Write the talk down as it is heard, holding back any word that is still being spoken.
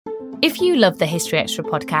If you love the History Extra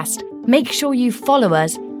podcast, make sure you follow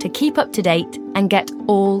us to keep up to date and get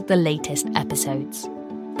all the latest episodes.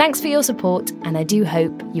 Thanks for your support, and I do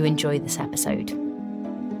hope you enjoy this episode.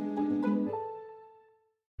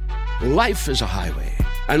 Life is a highway,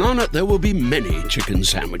 and on it there will be many chicken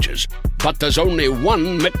sandwiches. But there's only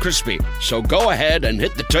one McCrispy. So go ahead and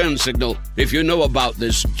hit the turn signal if you know about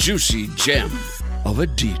this juicy gem of a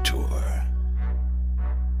detour.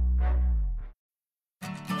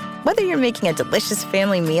 Whether you're making a delicious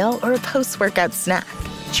family meal or a post-workout snack,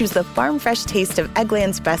 choose the farm-fresh taste of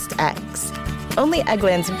Eggland's Best Eggs. Only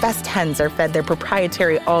Eggland's best hens are fed their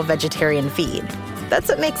proprietary all-vegetarian feed. That's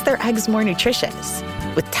what makes their eggs more nutritious.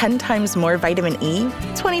 With 10 times more vitamin E,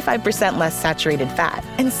 25% less saturated fat,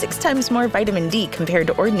 and 6 times more vitamin D compared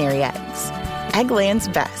to ordinary eggs. Eggland's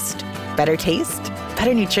Best. Better taste,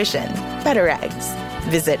 better nutrition, better eggs.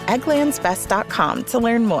 Visit egglandsbest.com to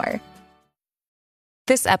learn more.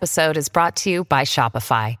 This episode is brought to you by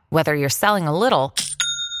Shopify. Whether you're selling a little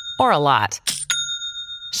or a lot,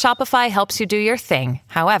 Shopify helps you do your thing,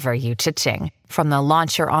 however you cha-ching. From the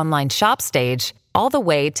launch your online shop stage, all the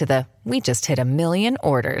way to the we just hit 1 million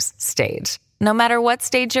orders stage. No matter what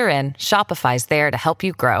stage you're in, Shopify's there to help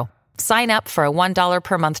you grow. Sign up for a $1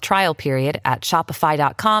 per month trial period at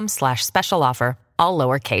shopify.com/special offer, all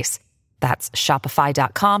lowercase. That's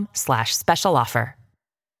shopify.com/special offer.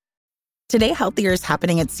 Today, Healthier is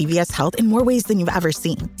happening at CVS Health in more ways than you've ever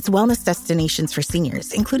seen. It's wellness destinations for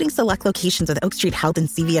seniors, including select locations with Oak Street Health and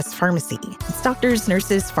CVS Pharmacy. It's doctors,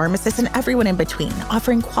 nurses, pharmacists, and everyone in between,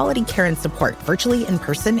 offering quality care and support virtually, in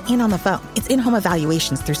person, and on the phone. It's in-home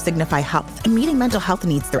evaluations through Signify Health and meeting mental health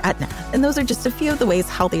needs through Aetna. And those are just a few of the ways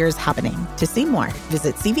Healthier is happening. To see more,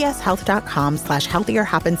 visit cvshealth.com/healthier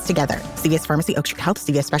happens together. CVS Pharmacy, Oak Street Health,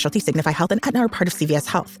 CVS Specialty, Signify Health, and Aetna are part of CVS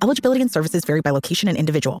Health. Eligibility and services vary by location and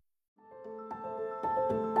individual.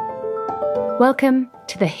 Welcome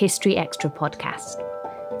to the History Extra podcast.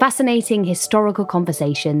 Fascinating historical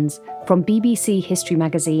conversations from BBC History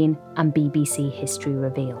Magazine and BBC History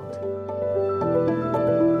Revealed.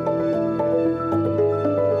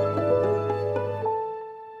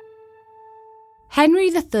 Henry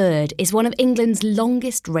III is one of England's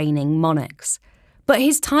longest reigning monarchs, but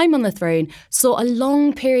his time on the throne saw a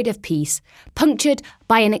long period of peace punctured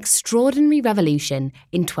by an extraordinary revolution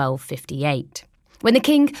in 1258. When the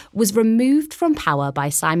king was removed from power by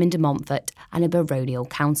Simon de Montfort and a baronial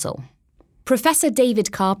council. Professor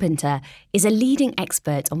David Carpenter is a leading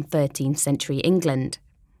expert on 13th century England.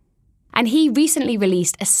 And he recently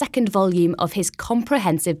released a second volume of his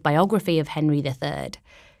comprehensive biography of Henry III,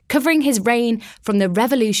 covering his reign from the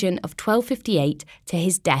Revolution of 1258 to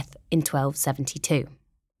his death in 1272.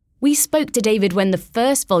 We spoke to David when the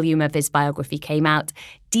first volume of his biography came out,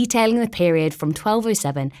 detailing the period from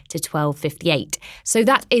 1207 to 1258, so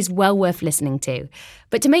that is well worth listening to.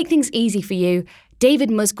 But to make things easy for you,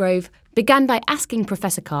 David Musgrove began by asking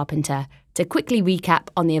Professor Carpenter to quickly recap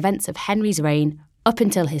on the events of Henry's reign up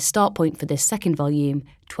until his start point for this second volume,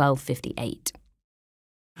 1258.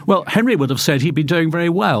 Well, Henry would have said he'd been doing very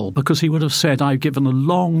well, because he would have said, I've given a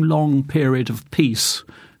long, long period of peace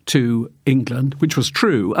to England, which was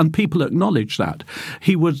true, and people acknowledged that.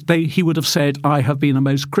 He would have said, I have been a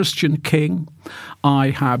most Christian king. I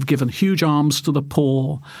have given huge alms to the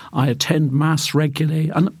poor. I attend mass regularly,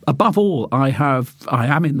 and above all, I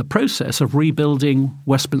am in the process of rebuilding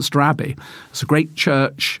Westminster Abbey. It's a great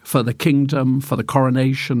church for the kingdom, for the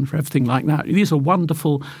coronation, for everything like that. These are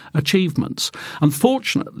wonderful achievements.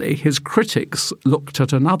 Unfortunately, his critics looked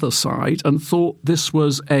at another side and thought this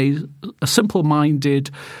was a simple-minded,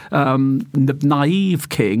 naive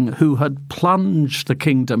king who had plunged the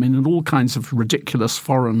kingdom in all kinds of ridiculous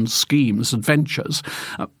foreign schemes, adventures,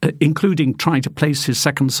 including trying to place his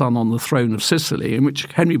second son on the throne of Sicily, in which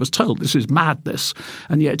Henry was told this is madness.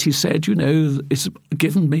 And yet he said, it's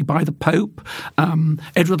given me by the Pope.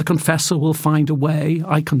 Edward the Confessor will find a way.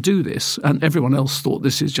 I can do this. And everyone else thought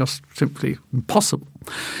this is just simply impossible.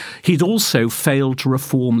 He'd also failed to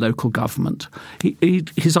reform local government.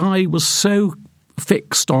 His eye was so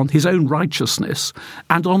fixed on his own righteousness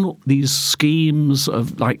and on these schemes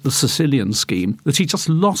of like the Sicilian scheme that he just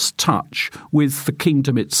lost touch with the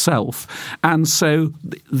kingdom itself. And so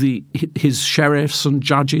his sheriffs and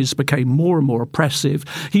judges became more and more oppressive.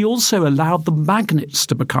 He also allowed the magnates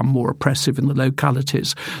to become more oppressive in the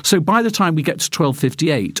localities. So by the time we get to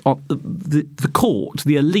 1258, the court,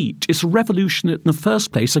 the elite, is a revolution in the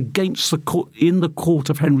first place against the court, in the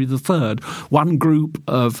court of Henry III. One group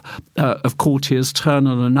of courtiers relatives turn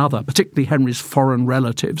on another, particularly Henry's foreign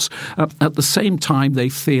relatives. At the same time, they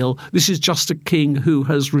feel this is just a king who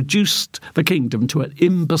has reduced the kingdom to an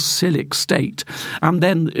imbecilic state. And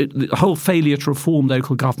then the whole failure to reform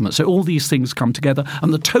local government. So all these things come together,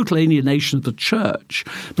 and the total alienation of the church,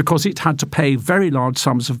 because it had to pay very large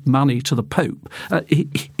sums of money to the Pope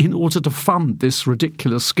in order to fund this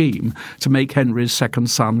ridiculous scheme to make Henry's second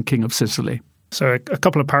son King of Sicily. So a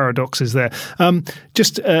couple of paradoxes there.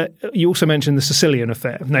 You also mentioned the Sicilian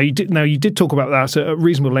affair. Now you did talk about that at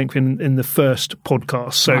reasonable length in the first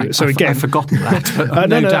podcast. I've forgotten that.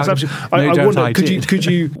 No, that's absolutely. I wonder, could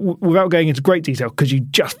you, without going into great detail, could you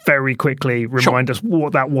just very quickly remind us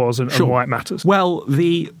what that was and why it matters? Well,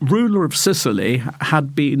 the ruler of Sicily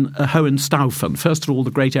had been Hohenstaufen. First of all,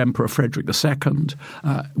 the great Emperor Frederick II,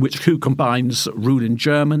 who combines rule in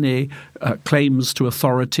Germany, claims to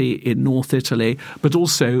authority in North Italy, but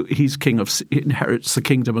also he's inherits the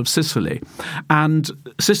kingdom of Sicily. And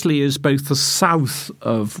Sicily is both the south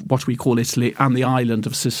of what we call Italy and the island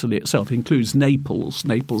of Sicily itself. It includes Naples.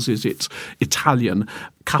 Naples is its Italian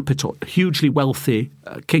capital, hugely wealthy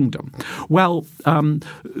kingdom. Well,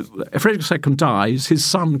 Frederick II dies. His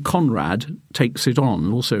son Conrad takes it on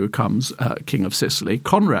and also becomes King of Sicily.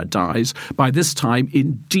 Conrad dies by this time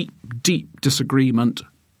in deep, deep disagreement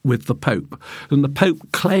with the Pope. And the Pope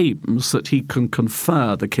claims that he can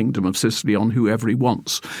confer the kingdom of Sicily on whoever he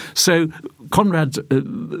wants. So Conrad,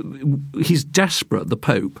 he's desperate, the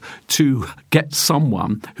Pope, to get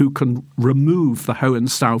someone who can remove the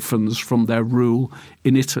Hohenstaufens from their rule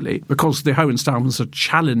in Italy, because the Hohenstaufens are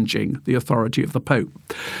challenging the authority of the Pope.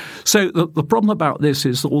 So the problem about this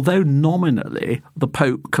is that although nominally the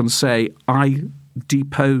Pope can say, I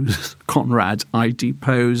depose Conrad, I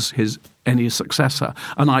depose any successor,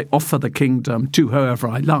 and I offer the kingdom to whoever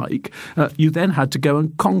I like, you then had to go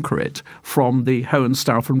and conquer it from the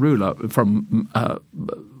Hohenstaufen ruler, from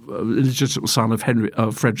illegitimate son of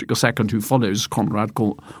Frederick II, who follows Conrad,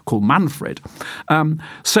 called Manfred.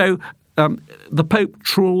 The Pope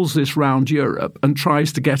trawls this round Europe and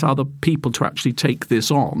tries to get other people to actually take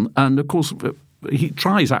this on, and of course he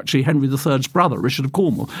tries actually Henry III's brother, Richard of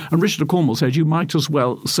Cornwall. And Richard of Cornwall says, you might as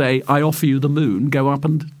well say, I offer you the moon, go up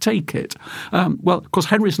and take it. Well, of course,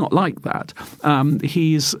 Henry's not like that.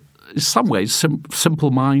 He's in some ways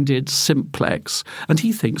simple-minded, simplex, and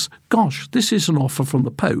he thinks, gosh, this is an offer from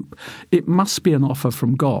the Pope. It must be an offer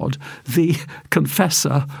from God. The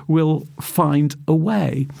confessor will find a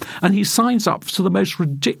way. And he signs up to the most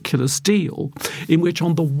ridiculous deal, in which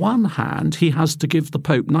on the one hand he has to give the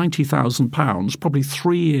Pope £90,000, probably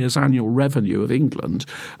 3 years' annual revenue of England,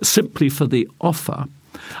 simply for the offer.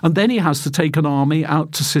 And then he has to take an army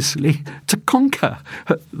out to Sicily to conquer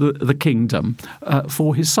the kingdom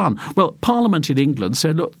for his son. Well, Parliament in England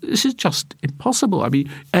said, look, this is just impossible. I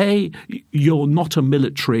mean, you're not a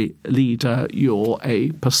military leader, you're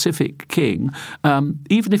a pacific king.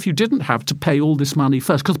 Even if you didn't have to pay all this money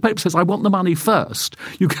first, because the Pope says, I want the money first.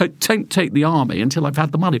 You don't take the army until I've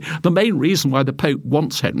had the money. The main reason why the Pope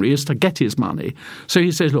wants Henry is to get his money. So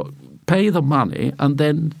he says, look, pay the money and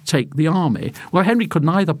then take the army. Well, Henry could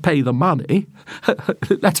neither pay the money,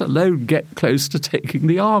 let alone get close to taking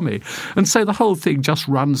the army. And so the whole thing just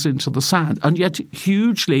runs into the sand, and yet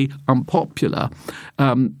hugely unpopular,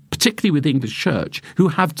 particularly with the English Church, who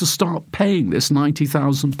have to start paying this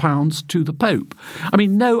 £90,000 to the Pope. I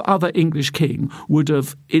mean, no other English king would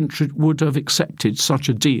have accepted such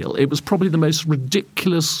a deal. It was probably the most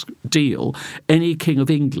ridiculous deal any king of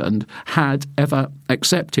England had ever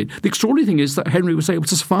accepted. The extraordinary thing is that Henry was able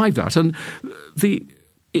to survive that, and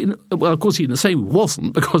of course, in the same way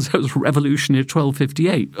wasn't, because there was a revolution in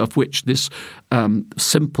 1258, of which this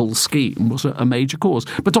simple scheme was a major cause.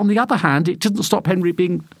 But on the other hand, it didn't stop Henry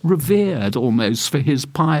being revered almost for his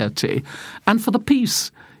piety and for the peace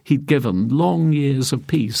he'd given, long years of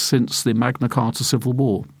peace since the Magna Carta Civil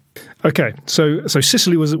War. Okay, so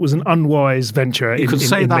Sicily was an unwise venture in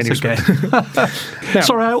many respects. Now,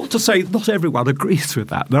 sorry, I ought to say not everyone agrees with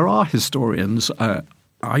that. There are historians,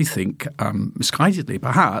 I think, misguidedly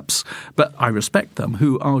perhaps, but I respect them,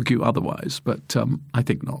 who argue otherwise, but I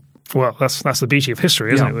think not. Well, that's the beauty of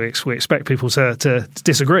history, isn't it? We expect people to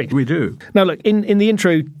disagree. We do. Now, look, in the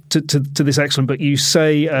intro to this excellent book, you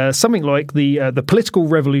say something like the political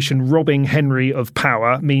revolution robbing Henry of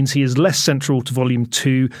power means he is less central to Volume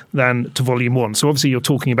 2 than to Volume 1. So obviously you're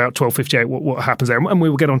talking about 1258, what happens there, and we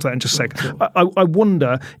will get onto that in just a second. I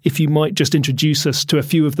wonder if you might just introduce us to a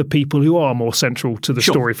few of the people who are more central to the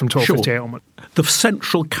story from 1258 onward. The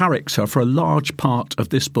central character for a large part of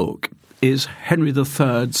this book is Henry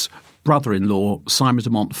III's brother-in-law, Simon de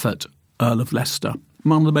Montfort, Earl of Leicester.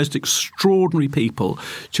 one of the most extraordinary people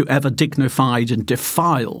to ever dignified and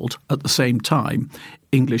defiled at the same time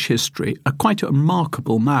English history, quite a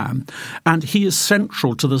remarkable man. And he is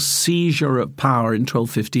central to the seizure of power in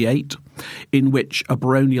 1258, in which a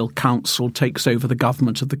baronial council takes over the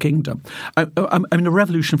government of the kingdom. I mean, a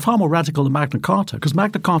revolution far more radical than Magna Carta, because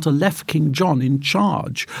Magna Carta left King John in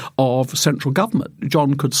charge of central government.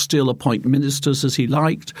 John could still appoint ministers as he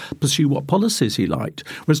liked, pursue what policies he liked.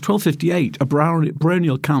 Whereas 1258, a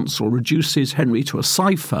baronial council reduces Henry to a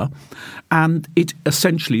cipher, and it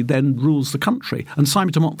essentially then rules the country. And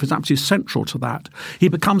Simon de Montfort is absolutely central to that. He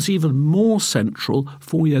becomes even more central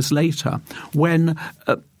 4 years later when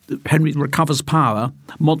Henry recovers power.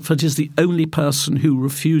 Montfort is the only person who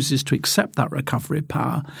refuses to accept that recovery of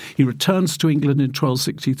power. He returns to England in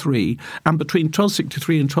 1263, and between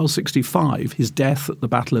 1263 and 1265, his death at the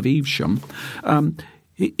Battle of Evesham,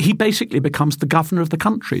 he basically becomes the governor of the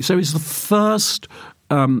country. So he's the first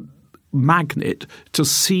magnate to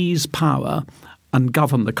seize power and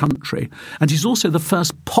govern the country. And he's also the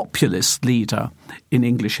first populist leader in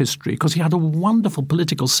English history, because he had a wonderful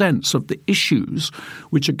political sense of the issues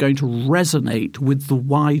which are going to resonate with the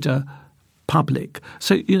wider public.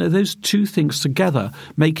 So, those two things together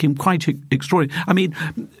make him quite extraordinary. I mean,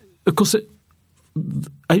 of course,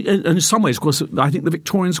 and in some ways, of course, I think the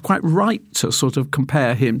Victorians are quite right to sort of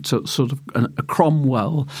compare him to sort of a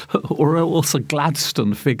Cromwell or also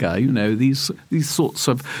Gladstone figure. These sorts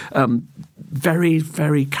of very,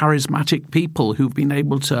 very charismatic people who've been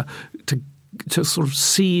able to sort of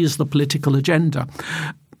seize the political agenda.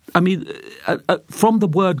 I mean, from the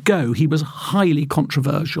word go, he was highly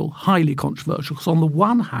controversial. So on the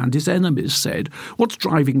one hand, his enemies said, what's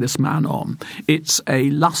driving this man on? It's a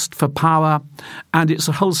lust for power, and it's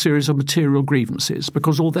a whole series of material grievances,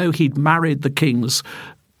 because although he'd married the king's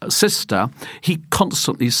sister, he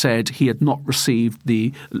constantly said he had not received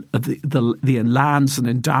the lands and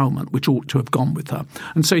endowment which ought to have gone with her.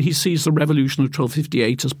 And so he sees the revolution of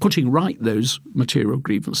 1258 as putting right those material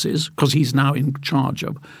grievances, because he's now in charge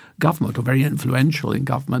of government, or very influential in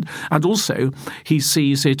government. And also he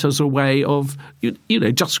sees it as a way of,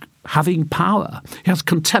 just having power. He has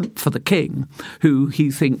contempt for the king, who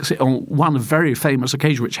he thinks, on one very famous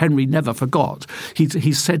occasion, which Henry never forgot,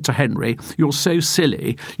 he said to Henry, "You're so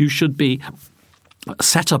silly, you should be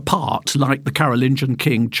set apart like the Carolingian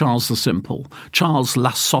king Charles the Simple, Charles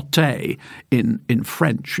La Sauté in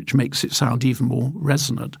French, which makes it sound even more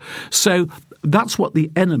resonant." So that's what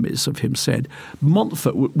the enemies of him said.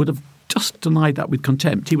 Montfort would have just denied that with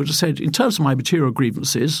contempt. He would have said, in terms of my material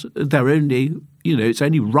grievances, they're only, it's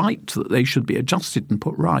only right that they should be adjusted and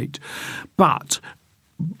put right. But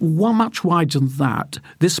much wider than that,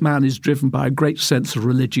 this man is driven by a great sense of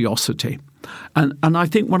religiosity. And I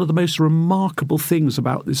think one of the most remarkable things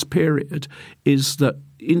about this period is that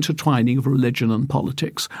intertwining of religion and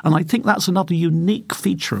politics. And I think that's another unique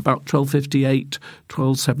feature about 1258,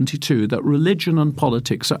 1272, that religion and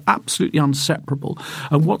politics are absolutely inseparable.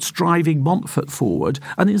 And what's driving Montfort forward,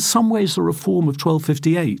 and in some ways the reform of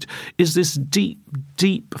 1258, is this deep,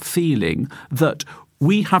 deep feeling that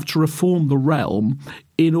we have to reform the realm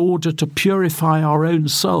in order to purify our own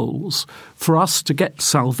souls. For us to get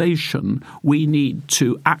salvation, we need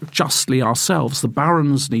to act justly ourselves. The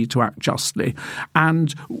barons need to act justly.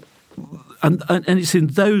 And it's in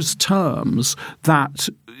those terms that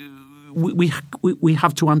we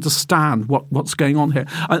have to understand what's going on here.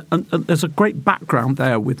 And there's a great background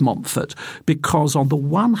there with Montfort, because on the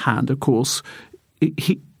one hand, of course,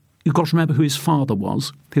 you've got to remember who his father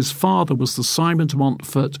was. His father was the Simon de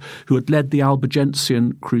Montfort who had led the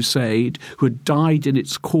Albigensian Crusade, who had died in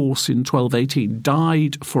its course in 1218,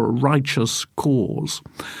 died for a righteous cause.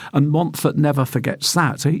 And Montfort never forgets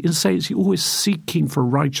that. So in a sense, he's always seeking for a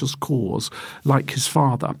righteous cause, like his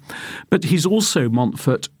father. But he's also,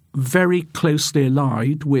 Montfort, very closely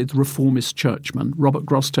allied with reformist churchmen, Robert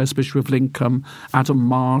Grosseteste, Bishop of Lincoln, Adam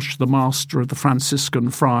Marsh, the master of the Franciscan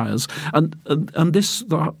friars. And this,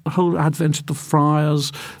 the whole advent of the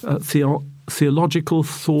friars, theological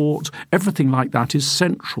thought, everything like that is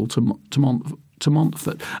central to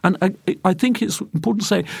Montfort. And I think it's important to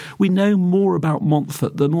say we know more about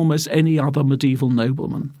Montfort than almost any other medieval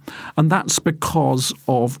nobleman. And that's because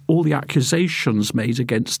of all the accusations made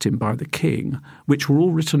against him by the king, which were all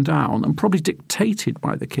written down and probably dictated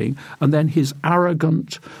by the king, and then his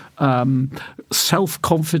arrogant,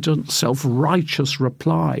 self-confident, self-righteous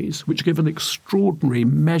replies, which give an extraordinary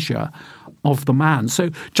measure of the man. So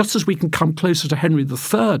just as we can come closer to Henry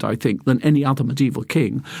III, I think, than any other medieval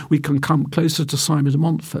king, we can come closer to Simon de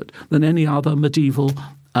Montfort than any other medieval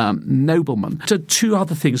nobleman. So two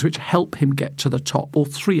other things which help him get to the top, or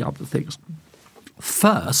three other things.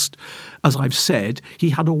 First, as I've said,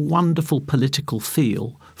 he had a wonderful political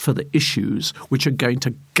feel for the issues which are going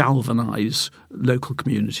to galvanise local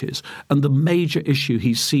communities. And the major issue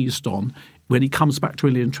he seized on when he comes back to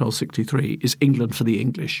England in 1263 is England for the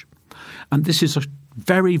English. And this is a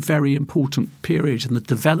very, very important period in the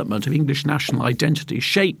development of English national identity,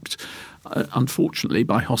 shaped, unfortunately,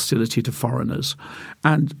 by hostility to foreigners.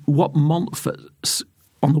 And what Montfort,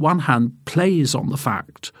 on the one hand, plays on the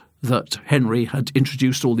fact that Henry had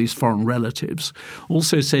introduced all these foreign relatives,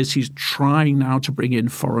 also says he's trying now to bring in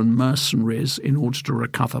foreign mercenaries in order to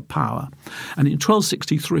recover power. And in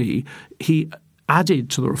 1263, he added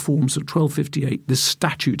to the reforms of 1258 this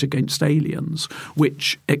statute against aliens,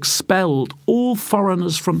 which expelled all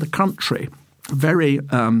foreigners from the country, very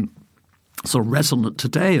sort of resonant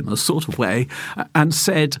today in a sort of way, and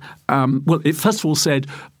said, it first of all said,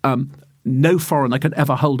 no foreigner can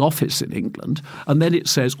ever hold office in England. And then it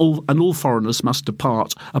says all foreigners must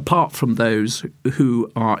depart, apart from those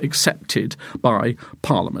who are accepted by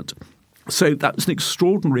Parliament. So that's an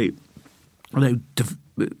extraordinary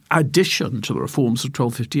addition to the reforms of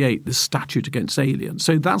 1258, this statute against aliens.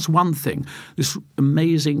 So that's one thing, this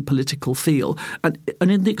amazing political feel. And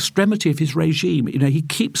in the extremity of his regime, he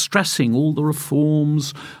keeps stressing all the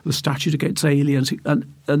reforms, the statute against aliens,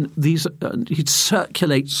 and he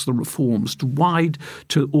circulates the reforms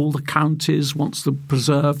to all the counties, wants them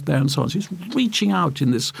preserved there and so on. So he's reaching out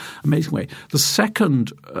in this amazing way. The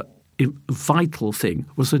second vital thing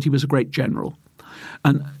was that he was a great general.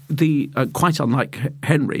 And quite unlike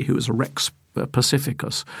Henry, who was a Rex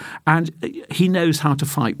Pacificus, and he knows how to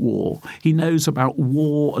fight war. He knows about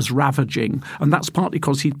war as ravaging, and that's partly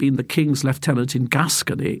because he'd been the king's lieutenant in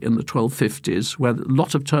Gascony in the 1250s, where a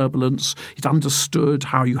lot of turbulence. He'd understood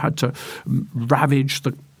how you had to ravage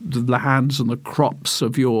the lands and the crops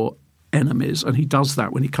of your enemies, and he does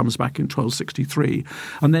that when he comes back in 1263.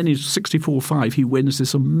 And then in 64-5 he wins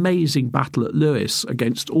this amazing battle at Lewes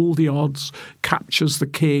against all the odds, captures the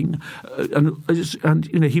king,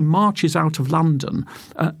 and he marches out of London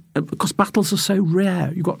because battles are so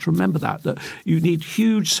rare. You've got to remember that you need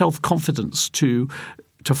huge self-confidence to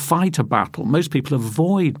fight a battle. Most people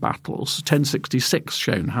avoid battles. 1066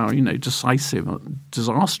 shown how decisive and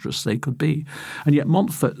disastrous they could be. And yet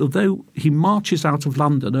Montfort, although he marches out of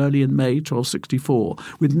London early in May 1264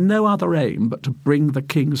 with no other aim but to bring the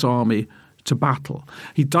king's army to battle,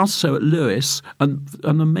 he does so at Lewes, an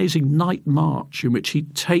amazing night march in which he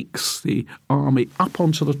takes the army up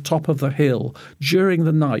onto the top of the hill during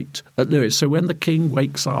the night at Lewes. So when the king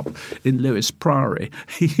wakes up in Lewes Priory,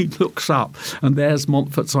 he looks up and there's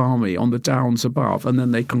Montfort's army on the downs above, and then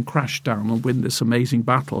they can crash down and win this amazing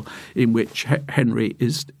battle in which Henry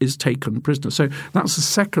is taken prisoner. So that's the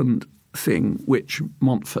second thing which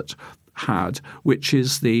Montfort had, which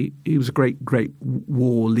is he was a great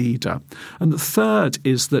war leader. And the third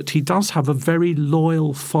is that he does have a very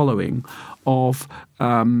loyal following of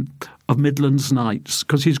Midlands Knights,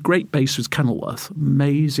 because his great base was Kenilworth,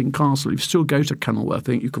 amazing castle. If you still go to Kenilworth, I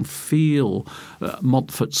think you can feel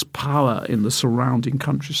Montfort's power in the surrounding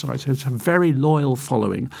countryside. So it's a very loyal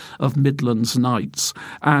following of Midlands Knights.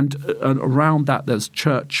 And around that there's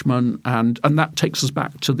churchmen, and that takes us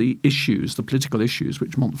back to the political issues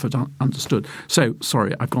which Montfort understood. So,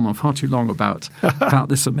 sorry, I've gone on far too long about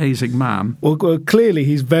this amazing man. Well, clearly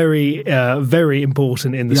he's very, very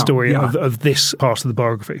important in the story of this part of the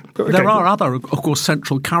biography. There are other, of course,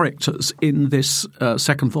 central characters in this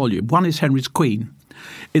second volume. One is Henry's queen,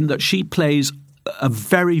 in that she plays a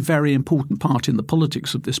very, very important part in the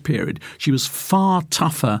politics of this period. She was far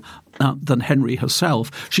tougher than Henry herself.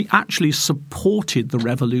 She actually supported the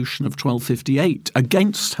revolution of 1258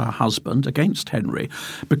 against her husband, against Henry,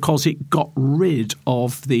 because it got rid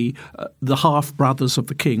of the half-brothers of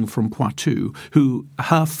the king from Poitou, who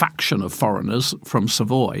her faction of foreigners from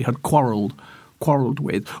Savoy had quarrelled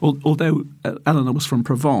with. Although Eleanor was from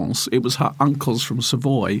Provence, it was her uncles from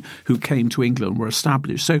Savoy who came to England and were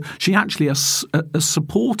established. So she actually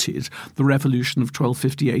supported the revolution of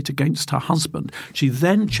 1258 against her husband. She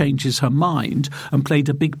then changes her mind and played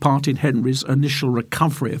a big part in Henry's initial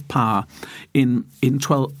recovery of power in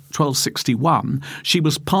 1261. She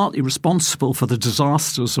was partly responsible for the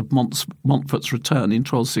disasters of Montfort's return in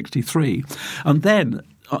 1263. And then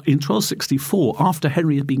in 1264, after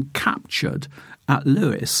Henry had been captured at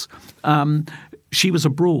Lewes, she was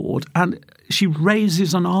abroad and she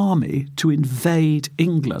raises an army to invade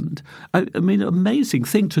England. I mean, amazing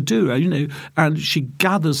thing to do, and she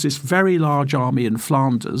gathers this very large army in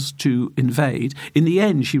Flanders to invade. In the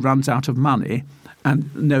end, she runs out of money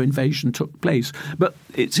and no invasion took place. But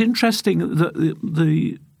it's interesting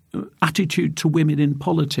that attitude to women in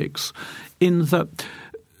politics, in that,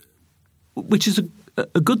 which is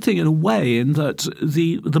a good thing in a way, in that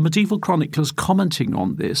the medieval chroniclers commenting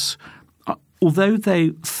on this, although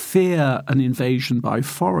they fear an invasion by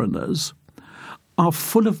foreigners, are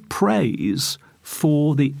full of praise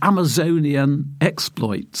for the Amazonian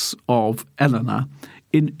exploits of Eleanor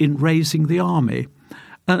in raising the army.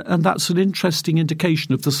 And that's an interesting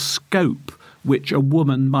indication of the scope which a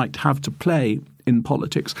woman might have to play in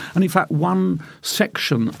politics. And in fact, one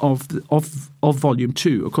section of Volume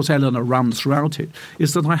 2, of course Eleanor runs throughout it,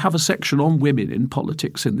 is that I have a section on women in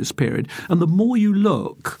politics in this period. And the more you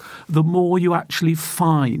look, the more you actually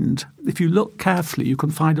find, if you look carefully, you can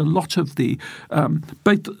find a lot of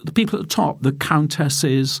both the people at the top, the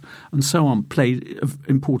countesses and so on, played an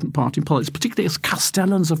important part in politics, particularly as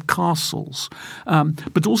castellans of castles.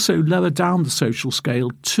 But also lower down the social scale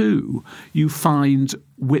too, you find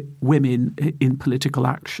women in political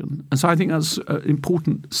action. And so I think that's an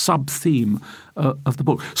important sub-theme of the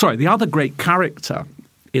book. Sorry, the other great character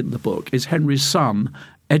in the book is Henry's son,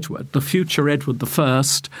 Edward, the future Edward I.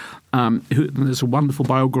 There's a wonderful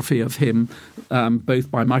biography of him,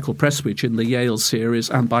 both by Michael Prestwich in the Yale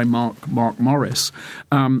series and by Mark Morris,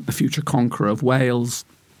 the future conqueror of Wales,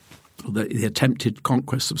 the attempted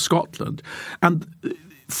conquest of Scotland. And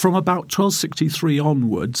from about 1263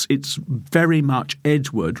 onwards, it's very much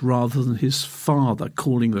Edward rather than his father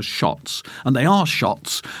calling the shots. And they are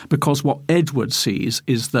shots because what Edward sees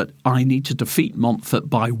is that I need to defeat Montfort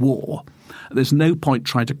by war. There's no point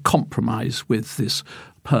trying to compromise with this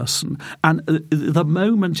person. And the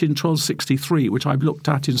moment in 1263, which I've looked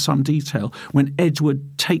at in some detail, when Edward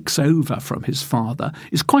takes over from his father,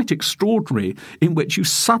 is quite extraordinary, in which you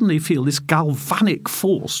suddenly feel this galvanic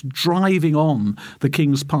force driving on the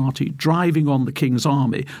king's party, driving on the king's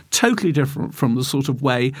army, totally different from the sort of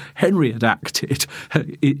way Henry had acted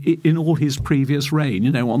in all his previous reign.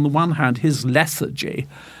 You know, on the one hand, his lethargy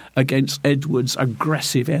against Edward's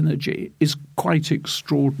aggressive energy is quite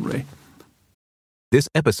extraordinary. This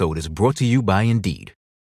episode is brought to you by Indeed.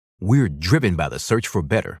 We're driven by the search for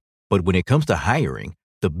better, but when it comes to hiring,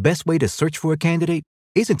 the best way to search for a candidate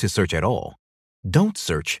isn't to search at all. Don't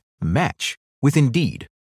search, match with Indeed.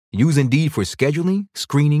 Use Indeed for scheduling,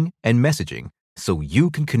 screening, and messaging so you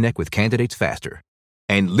can connect with candidates faster.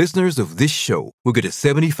 And listeners of this show will get a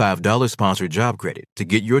 $75 sponsored job credit to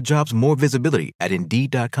get your jobs more visibility at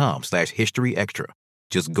Indeed.com/HistoryExtra.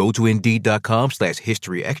 Just go to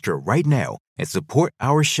Indeed.com/HistoryExtra right now and support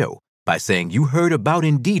our show by saying you heard about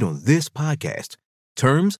Indeed on this podcast.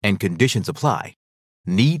 Terms and conditions apply.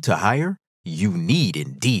 Need to hire? You need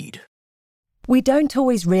Indeed. We don't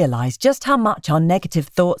always realize just how much our negative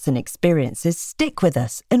thoughts and experiences stick with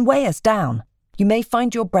us and weigh us down. You may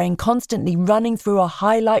find your brain constantly running through a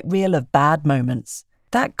highlight reel of bad moments.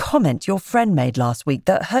 That comment your friend made last week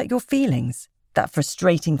that hurt your feelings. That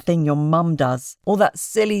frustrating thing your mum does, or that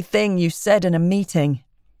silly thing you said in a meeting.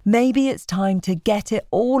 Maybe it's time to get it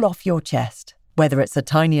all off your chest, whether it's a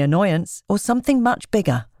tiny annoyance or something much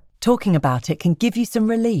bigger. Talking about it can give you some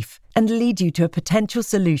relief and lead you to a potential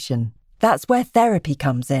solution. That's where therapy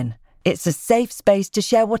comes in. It's a safe space to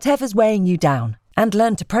share whatever's weighing you down and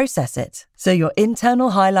learn to process it, so your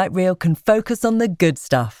internal highlight reel can focus on the good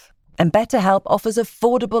stuff. And BetterHelp offers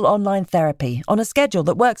affordable online therapy on a schedule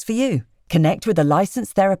that works for you. Connect with a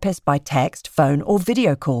licensed therapist by text, phone, or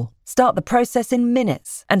video call. Start the process in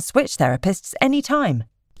minutes and switch therapists anytime.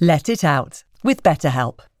 Let it out with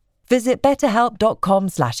BetterHelp. Visit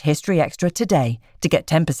betterhelp.com/historyextra today to get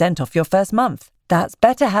 10% off your first month. That's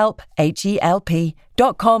BetterHelp,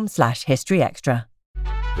 HELP.com/historyextra.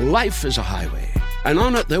 Life is a highway, and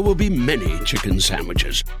on it there will be many chicken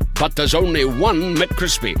sandwiches. But there's only one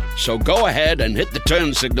McCrispy. So go ahead and hit the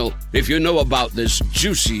turn signal if you know about this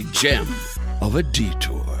juicy gem of a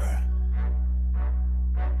detour.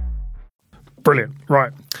 Brilliant.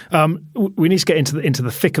 Right. We need to get into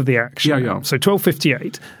the thick of the action. Yeah. So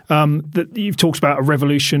 1258. That you've talked about a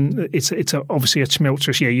revolution. It's obviously a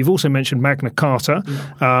tumultuous year. You've also mentioned Magna Carta,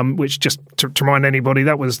 which, just to remind anybody,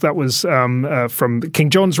 that was from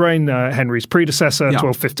King John's reign, Henry's predecessor,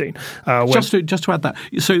 1215. Just to add that,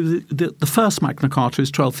 so the first Magna Carta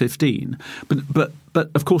is 1215, but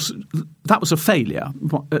of course that was a failure.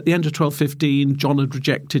 At the end of 1215, John had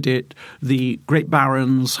rejected it. The great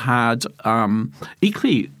barons had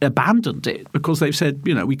equally abandoned it because they've said,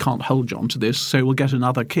 we can't hold John to this, so we'll get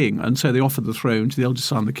another king. And so they offered the throne to the eldest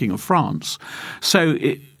son, the King of France. So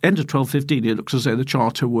end of 1215, it looks as though the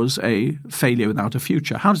Charter was a failure without a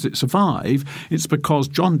future. How does it survive? It's because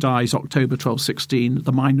John dies October 1216.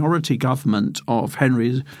 The minority government of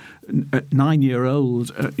Henry's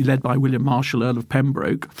 9-year-old, led by William Marshall, Earl of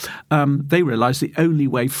Pembroke, they realise the only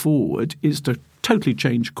way forward is to totally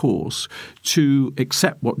change course, to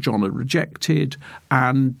accept what John had rejected,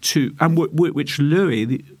 and which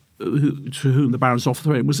Louis, to whom the barons offered the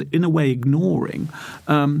throne, was in a way ignoring,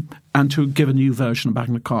 and to give a new version of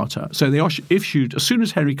Magna Carta. So they issued, as soon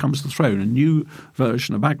as Henry comes to the throne, a new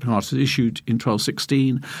version of Magna Carta was issued in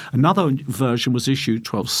 1216. Another version was issued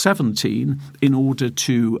 1217 in order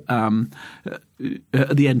to,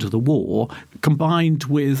 at the end of the war, combined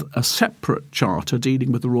with a separate charter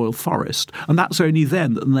dealing with the royal forest. And that's only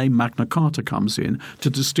then that the name Magna Carta comes in, to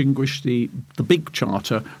distinguish the big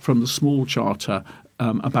charter from the small charter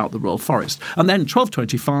about the royal forest. And then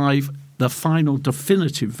 1225, the final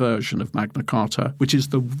definitive version of Magna Carta, which is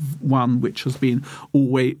the one which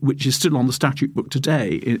is still on the statute book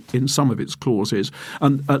today in some of its clauses.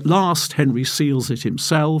 And at last Henry seals it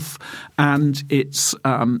himself, and it's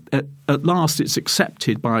at last it's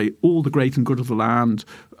accepted by all the great and good of the land,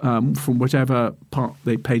 from whatever part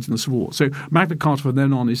they paid in the Civil War. So Magna Carta from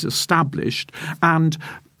then on is established, and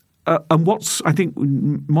what's, I think,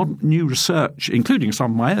 new research, including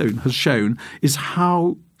some of my own, has shown is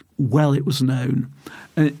how well it was known,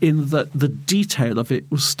 in that the detail of it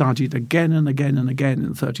was studied again and again and again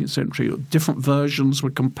in the 13th century. Different versions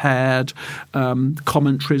were compared,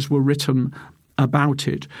 commentaries were written about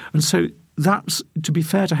it. And so that's, to be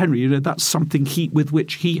fair to Henry, that's something with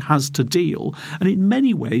which he has to deal. And in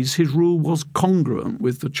many ways, his rule was congruent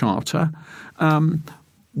with the Charter.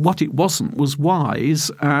 What it wasn't was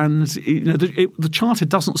wise, and the Charter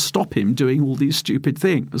doesn't stop him doing all these stupid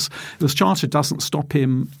things. The Charter doesn't stop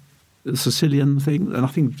him, the Sicilian thing, and I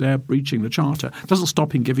think they're breaching the Charter. It doesn't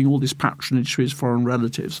stop him giving all this patronage to his foreign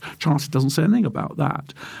relatives. Charter doesn't say anything about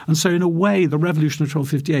that. And so in a way, the Revolution of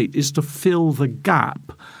 1258 is to fill the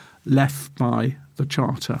gap left by the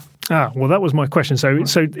Charter. Well, that was my question. So is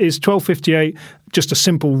 1258 just a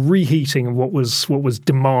simple reheating of what was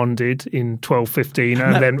demanded in 1215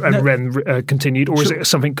 and then continued, or is it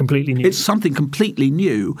something completely new? It's something completely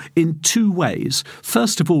new in two ways.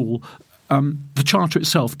 First of all, the Charter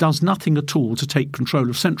itself does nothing at all to take control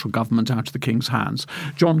of central government out of the King's hands.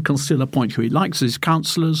 John can still appoint who he likes as his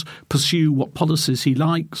councillors, pursue what policies he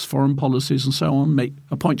likes, foreign policies and so on,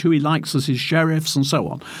 appoint who he likes as his sheriffs and so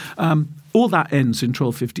on. All that ends in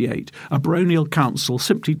 1258. A baronial council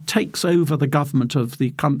simply takes over the government of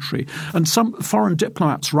the country. And some foreign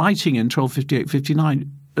diplomats writing in 1258-59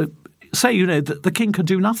 say, that the king can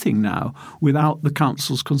do nothing now without the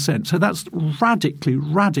council's consent. So that's radically,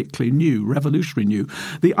 radically new, revolutionary new.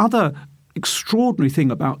 The other extraordinary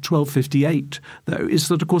thing about 1258, though, is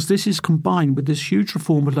that, of course, this is combined with this huge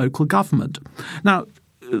reform of local government. Now,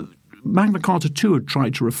 Magna Carta too had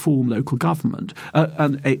tried to reform local government,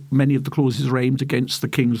 and many of the clauses are aimed against the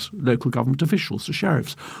king's local government officials, the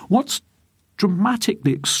sheriffs. What's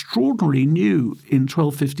dramatically, extraordinarily new in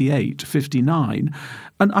 1258-59,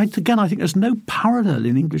 and I think there's no parallel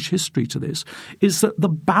in English history to this, is that the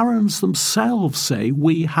barons themselves say,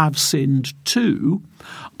 we have sinned too.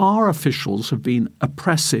 Our officials have been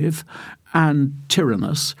oppressive and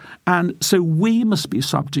tyrannous, and so we must be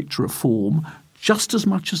subject to reform just as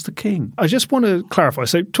much as the king. I just want to clarify.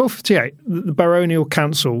 So 1258, the baronial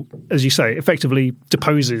council, as you say, effectively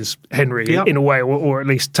deposes Henry in a way, or at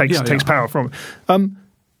least takes power from him.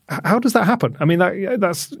 How does that happen? I mean,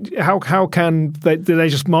 that's how can do they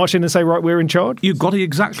just march in and say, right, we're in charge? You got it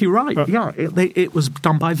exactly right. Yeah, it was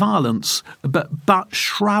done by violence, but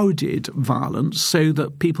shrouded violence so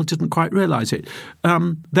that people didn't quite realise it.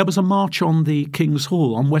 There was a march on the King's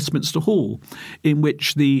Hall, on Westminster Hall, in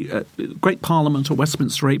which the Great Parliament of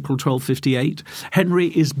Westminster, April 1258, Henry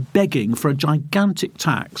is begging for a gigantic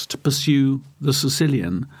tax to pursue the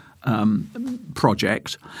Sicilian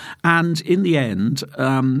project, and in the end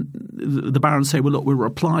the barons say, well, look, we'll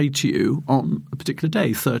reply to you on a particular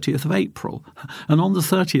day, 30th of April. And on the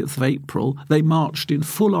 30th of April they marched in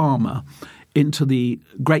full armour into the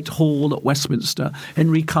Great Hall at Westminster.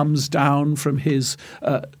 Henry comes down from his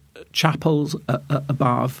chapels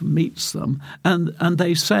above, meets them, and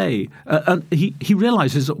they say, and he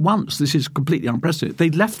realises at once this is completely unprecedented.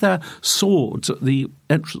 They left their swords at the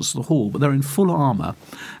entrance to the hall, but they're in full armour.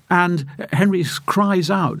 And Henry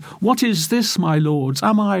cries out, "What is this, my lords?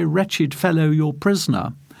 Am I, wretched fellow, your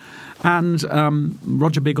prisoner?" And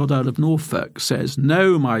Roger Bigod, Earl of Norfolk, says,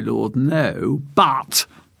 "No, my lord, no, but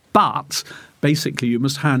But basically, you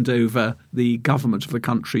must hand over the government of the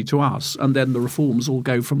country to us, and then the reforms all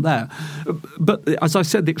go from there. But as I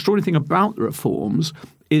said, the extraordinary thing about the reforms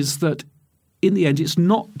is that in the end, it's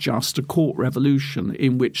not just a court revolution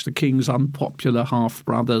in which the king's unpopular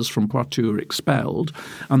half-brothers from Poitou are expelled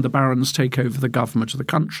and the barons take over the government of the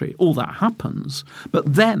country. All that happens.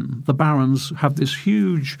 But then the barons have this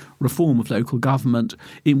huge reform of local government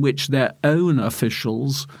in which their own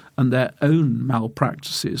officials and their own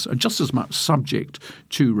malpractices are just as much subject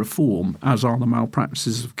to reform as are the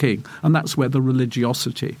malpractices of the king. And that's where the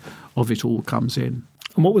religiosity of it all comes in.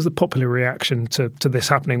 And what was the popular reaction to this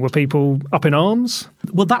happening? Were people up in arms?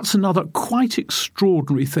 Well, that's another quite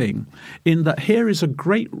extraordinary thing, in that here is a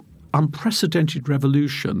great unprecedented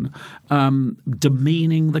revolution,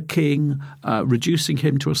 demeaning the king, reducing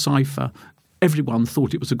him to a cipher. Everyone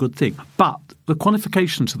thought it was a good thing. But the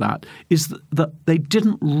qualification to that is that they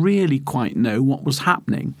didn't really quite know what was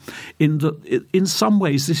happening. In some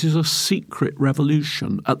ways, this is a secret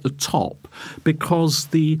revolution at the top, because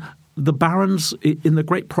the barons, in the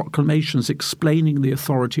great proclamations explaining the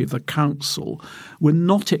authority of the council, were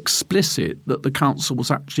not explicit that the council was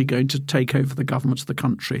actually going to take over the government of the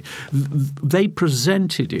country. They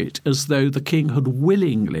presented it as though the king had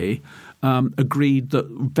willingly agreed that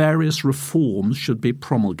various reforms should be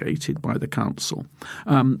promulgated by the council.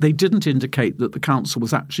 They didn't indicate that the council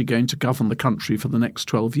was actually going to govern the country for the next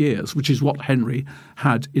 12 years, which is what Henry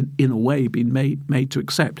had in a way been made to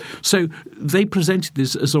accept. So they presented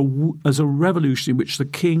this as a revolution in which the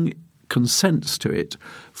king consents to it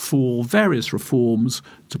for various reforms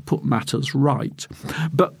to put matters right.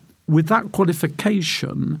 But with that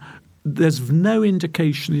qualification, there's no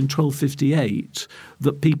indication in 1258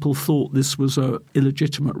 that people thought this was an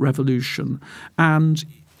illegitimate revolution. And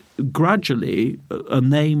gradually, a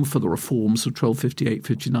name for the reforms of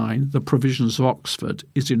 1258-59, the Provisions of Oxford,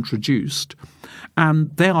 is introduced.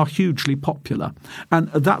 And they are hugely popular. And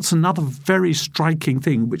that's another very striking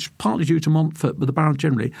thing, which partly due to Montfort, but the barons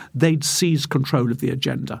generally, they'd seized control of the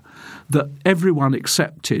agenda. That everyone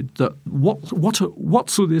accepted that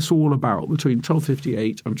what's this all about between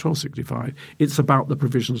 1258 and 1265? It's about the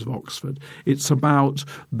Provisions of Oxford. It's about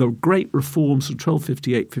the great reforms of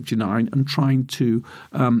 1258-59 and trying to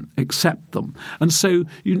accept them. And so,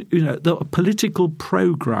 the political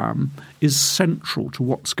programme is central to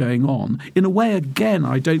what's going on. In a way, again,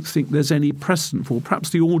 I don't think there's any precedent for,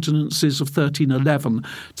 perhaps the ordinances of 1311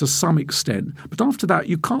 to some extent. But after that,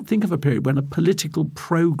 you can't think of a period when a political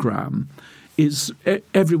programme is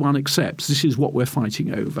everyone accepts this is what we're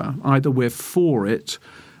fighting over. Either we're for it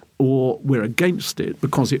or we're against it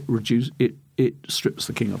because it strips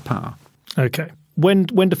the king of power. Okay. When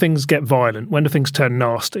do things get violent? When do things turn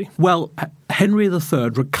nasty? Well, Henry III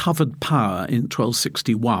recovered power in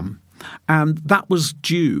 1261, and that was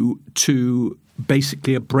due to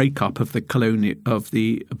basically a breakup of the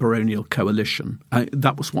baronial coalition.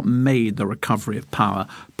 That was what made the recovery of power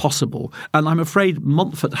possible. And I'm afraid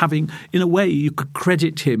Montfort, in a way, you could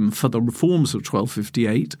credit him for the reforms of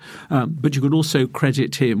 1258, but you could also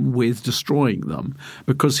credit him with destroying them,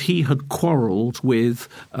 because he had quarrelled with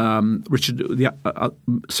Richard,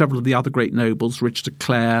 several of the other great nobles, Richard de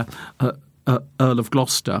Clare, Earl of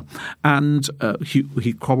Gloucester, and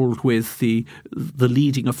he quarrelled with the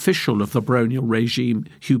leading official of the baronial regime,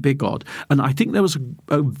 Hugh Bigod. And I think there was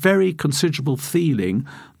a very considerable feeling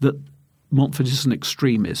that Montfort is an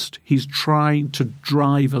extremist. He's trying to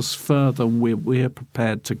drive us further than we're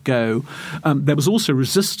prepared to go. There was also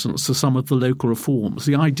resistance to some of the local reforms.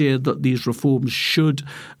 The idea that these reforms should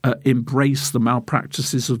embrace the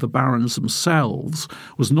malpractices of the barons themselves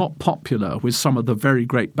was not popular with some of the very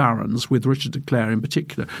great barons, with Richard de Clare in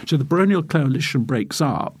particular. So the baronial coalition breaks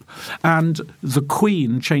up and the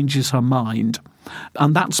Queen changes her mind.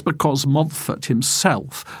 And that's because Montfort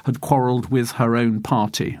himself had quarrelled with her own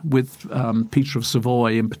party, with Peter of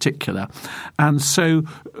Savoy in particular. And so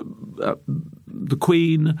the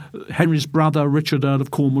Queen, Henry's brother, Richard, Earl of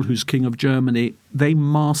Cornwall, who's King of Germany, they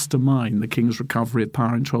mastermind the king's recovery of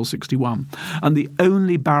power in 1261. And the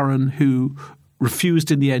only baron who refused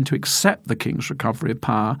in the end to accept the king's recovery of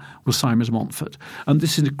power was Simon de Montfort. And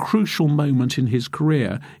this is a crucial moment in his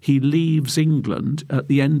career. He leaves England at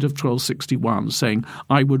the end of 1261 saying,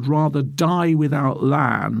 I would rather die without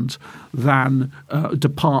land than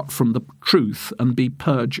depart from the truth and be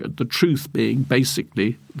perjured, the truth being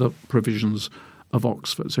basically the Provisions of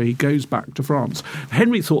Oxford. So he goes back to France.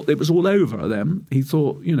 Henry thought it was all over then. He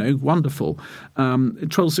thought, wonderful. In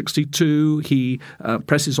 1262, he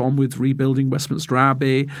presses on with rebuilding Westminster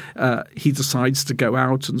Abbey. He decides to go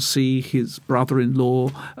out and see his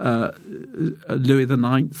brother-in-law, Louis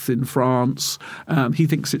IX in France. He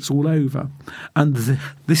thinks it's all over. And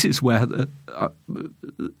this is where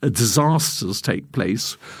disasters take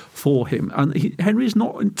place for him. And Henry is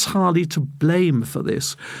not entirely to blame for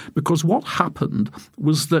this, because what happened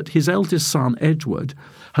was that his eldest son, Edward,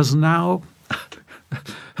 has now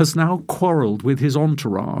quarrelled with his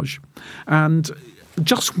entourage. And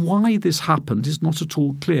just why this happened is not at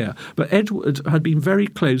all clear. But Edward had been very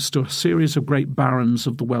close to a series of great barons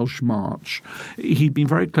of the Welsh March. He'd been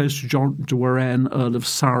very close to John de Warenne, Earl of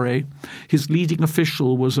Surrey. His leading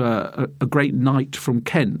official was a great knight from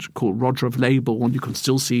Kent called Roger of Leybourne. You can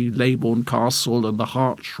still see Leybourne Castle and the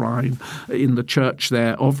Hart Shrine in the church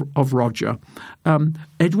there of Roger.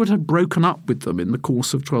 Edward had broken up with them in the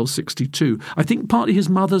course of 1262. I think partly his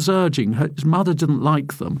mother's urging. His mother didn't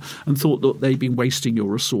like them and thought that they'd been wasting your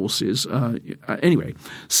resources. Anyway,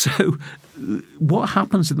 so what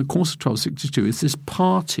happens in the course of 1262 is this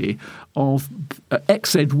party of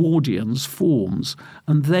ex-Edwardians forms,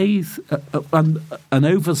 and they and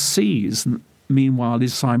overseas, meanwhile,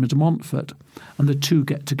 is Simon de Montfort, and the two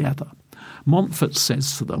get together. Montfort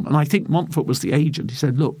says to them, and I think Montfort was the agent, he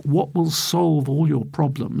said, look, what will solve all your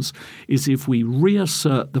problems is if we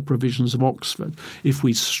reassert the provisions of Oxford, if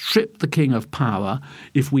we strip the king of power,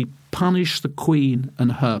 if we punish the Queen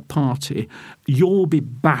and her party, you'll be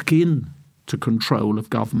back in to control of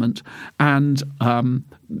government, and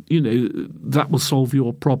that will solve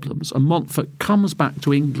your problems. And Montfort comes back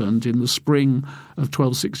to England in the spring of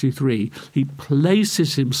 1263. He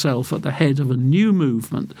places himself at the head of a new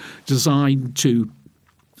movement designed to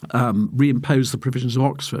reimpose the provisions of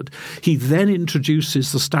Oxford. He then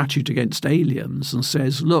introduces the statute against aliens and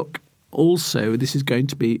says, look, also, this is going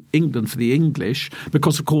to be England for the English,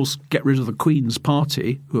 because, of course, get rid of the Queen's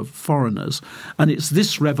party, who are foreigners. And it's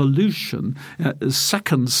this revolution, the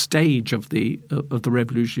second stage of the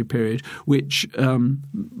revolutionary period, which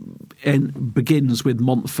begins with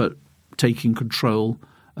Montfort taking control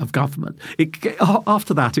of government.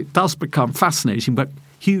 After that, it does become fascinating, but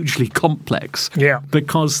hugely complex. Yeah.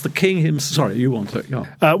 Because the king himself... Sorry, you want to... Yeah.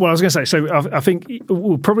 Well, I was going to say, so I think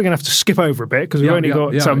we're probably going to have to skip over a bit, because we've only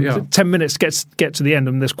got 10 minutes to get to the end,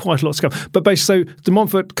 and there's quite a lot to go. But basically, so de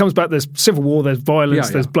Montfort comes back, there's civil war, there's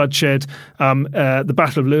violence, there's bloodshed. The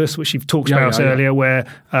Battle of Lewes, which you've talked about earlier, where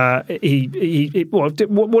what is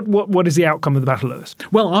the outcome of the Battle of Lewes?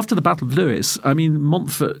 Well, after the Battle of Lewes, I mean,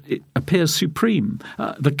 Montfort appears supreme.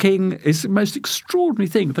 The king is the most extraordinary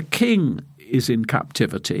thing. The king is in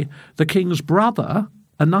captivity. The king's brother,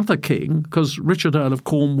 another king, because Richard, Earl of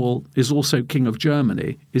Cornwall, is also king of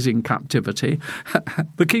Germany, is in captivity.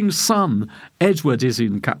 The king's son, Edward, is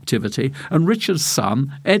in captivity, and Richard's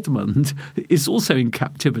son, Edmund, is also in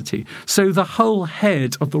captivity. So the whole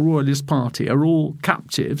head of the Royalist Party are all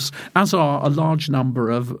captives, as are a large number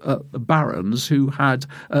of barons who had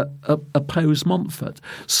opposed Montfort.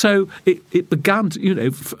 So it began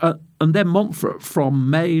to, and then Montfort, from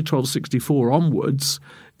May 1264 onwards,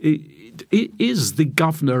 it is the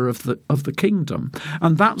governor of the kingdom.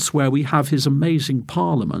 And that's where we have his amazing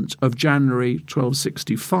Parliament of January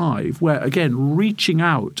 1265, where, again, reaching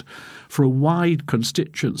out for a wide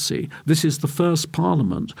constituency, this is the first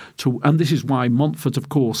Parliament and this is why Montfort, of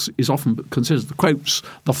course, is often considered, the quotes,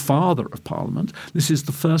 the father of Parliament. This is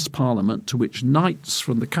the first Parliament to which knights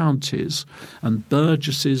from the counties and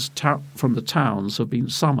burgesses from the towns have been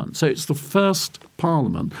summoned. So it's the first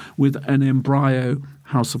Parliament with an embryo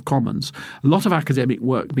House of Commons. A lot of academic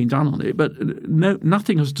work being done on it, but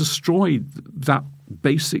nothing has destroyed that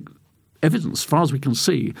basic evidence, as far as we can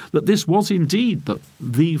see, that this was indeed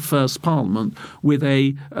the first Parliament with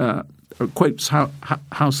a quotes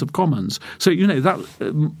House of Commons. So that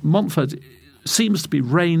Montfort seems to be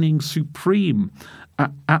reigning supreme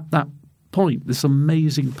at that point. This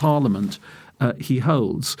amazing Parliament he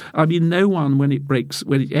holds. I mean, no one, when it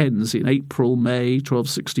ends in April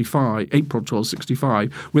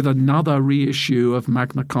 1265, with another reissue of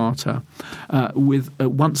Magna Carta, with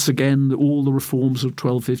once again all the reforms of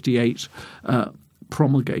 1258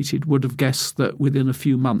 promulgated, would have guessed that within a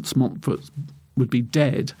few months Montfort would be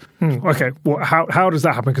dead. Okay, well, how does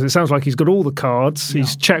that happen? Because it sounds like he's got all the cards.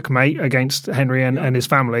 He's checkmate against Henry and his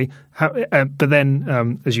family. But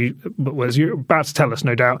then, as you're about to tell us,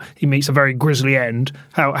 no doubt, he meets a very grisly end.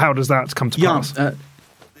 How does that come to pass?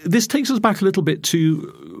 This takes us back a little bit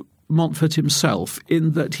to Montfort himself,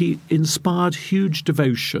 in that he inspired huge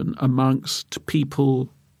devotion amongst people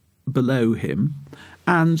below him,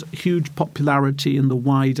 and huge popularity in the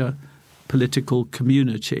wider political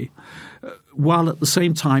community, while at the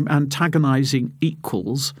same time antagonising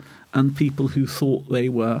equals and people who thought they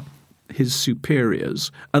were his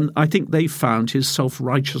superiors. And I think they found his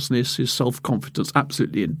self-righteousness, his self-confidence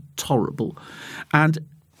absolutely intolerable. And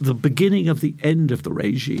the beginning of the end of the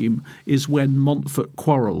regime is when Montfort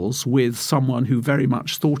quarrels with someone who very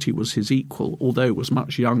much thought he was his equal, although was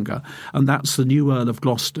much younger, and that's the new Earl of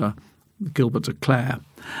Gloucester, Gilbert de Clare.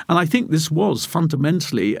 And I think this was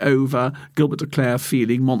fundamentally over Gilbert de Clare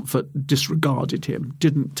feeling Montfort disregarded him,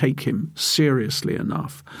 didn't take him seriously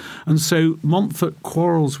enough. And so Montfort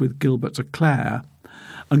quarrels with Gilbert de Clare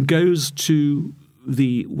and goes to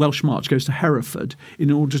the Welsh March, goes to Hereford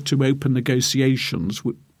in order to open negotiations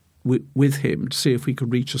with him to see if we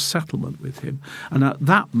could reach a settlement with him. And at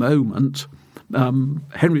that moment,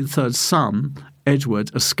 Henry III's son, Edward,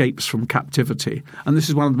 escapes from captivity. And this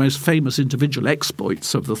is one of the most famous individual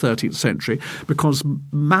exploits of the 13th century, because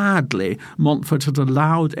madly Montfort had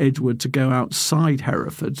allowed Edward to go outside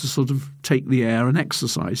Hereford to sort of take the air and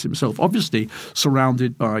exercise himself, obviously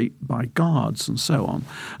surrounded by guards and so on.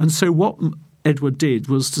 And so what Edward did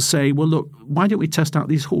was to say, well, look, why don't we test out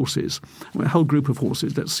these horses? A whole group of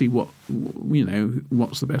horses. Let's see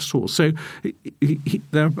what's the best horse. So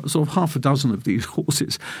there are sort of half a dozen of these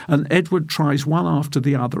horses, and Edward tries one after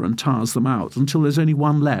the other and tires them out until there's only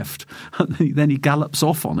one left. And then he gallops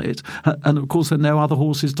off on it, and of course there are no other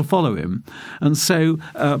horses to follow him. And so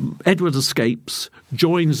Edward escapes,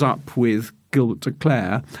 joins up with Gilbert de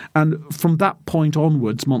Clare, and from that point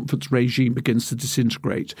onwards Montfort's regime begins to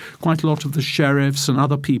disintegrate. Quite a lot of the sheriffs and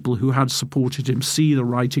other people who had supported him see the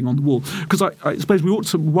writing on the wall. Because I suppose we ought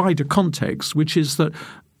some wider context, which is that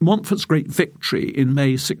Montfort's great victory in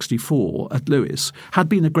May 64 at Lewes had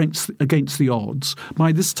been against the odds.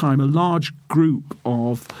 By this time, a large group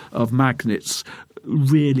of magnates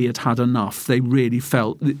really had enough. They really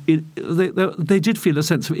felt they did feel a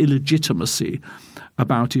sense of illegitimacy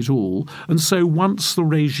about it all. And so once the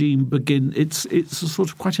regime it's a sort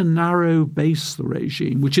of quite a narrow base, the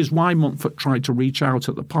regime, which is why Montfort tried to reach out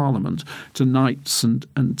at the Parliament to knights and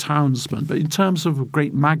townsmen. But in terms of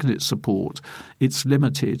great magnate support, it's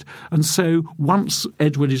limited. And so once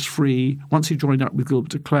Edward is free, once he joined up with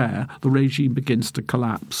Gilbert de Clare, the regime begins to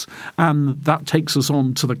collapse. And that takes us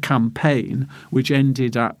on to the campaign, which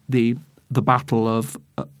ended at the Battle of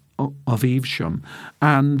Evesham.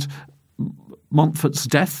 And Montfort's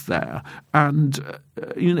death there, and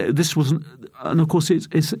this wasn't, and of course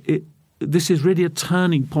this is really a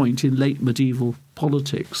turning point in late medieval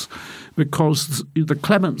politics, because the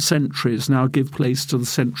Clement centuries now give place to the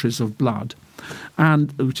centuries of blood,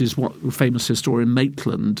 and which is what the famous historian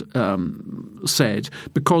Maitland said,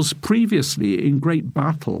 because previously in great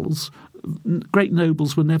battles, great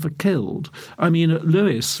nobles were never killed. I mean, at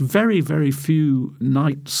Lewes, very, very few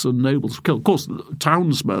knights and nobles were killed. Of course,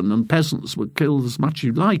 townsmen and peasants were killed as much as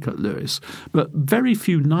you like at Lewes, but very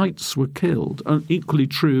few knights were killed. And equally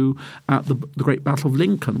true at the Great Battle of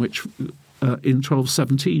Lincoln, which in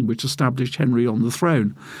 1217, which established Henry on the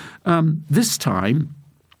throne. This time,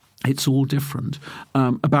 it's all different.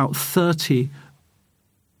 About 30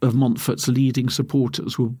 of Montfort's leading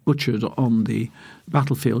supporters were butchered on the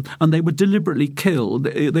battlefield, and they were deliberately killed.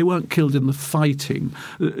 They weren't killed in the fighting.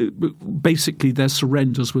 Basically, their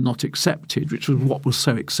surrenders were not accepted, which was what was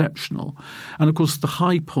so exceptional. And of course, the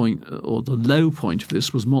high point or the low point of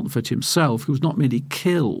this was Montfort himself, who was not merely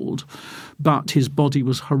killed, but his body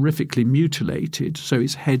was horrifically mutilated. So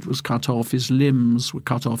his head was cut off, his limbs were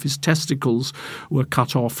cut off, his testicles were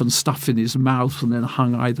cut off and stuffed in his mouth and then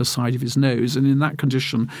hung either side of his nose. And in that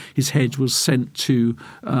condition, his head was sent to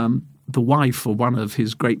the wife of one of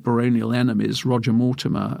his great baronial enemies, Roger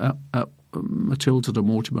Mortimer, Matilda de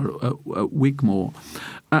Mortimer at Wigmore.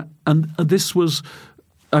 And this was,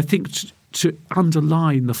 I think, to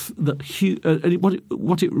underline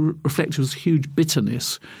what it reflected was huge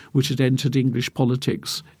bitterness which had entered English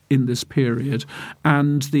politics in this period,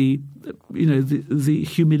 and the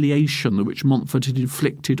humiliation which Montfort had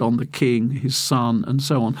inflicted on the king, his son, and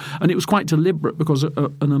so on. And it was quite deliberate, because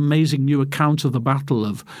an amazing new account of the Battle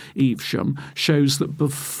of Evesham shows that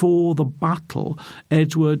before the battle,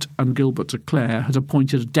 Edward and Gilbert de Clare had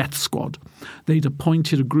appointed a death squad. They'd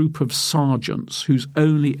appointed a group of sergeants whose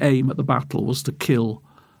only aim at the battle was to kill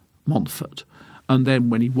Montfort. And then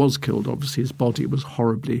when he was killed, obviously his body was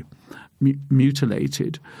horribly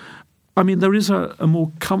mutilated. I mean, there is a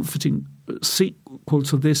more comforting sequel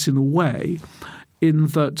to this in a way, in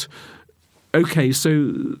that, okay,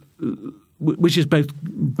 so which is both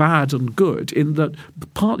bad and good, in that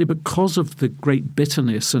partly because of the great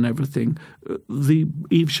bitterness and everything, the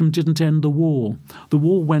Evesham didn't end the war. The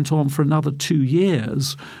war went on for another 2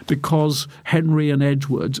 years because Henry and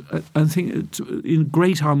Edward, I think in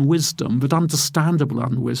great unwisdom, but understandable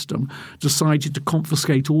unwisdom, decided to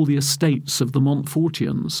confiscate all the estates of the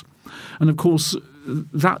Montfortians. And of course,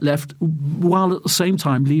 that left, while at the same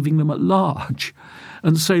time leaving them at large.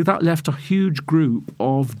 And so that left a huge group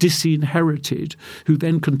of disinherited who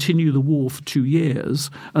then continue the war for 2 years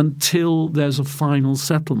until there's a final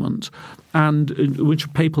settlement, and in which a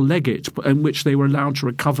papal legate, in which they were allowed to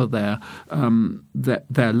recover their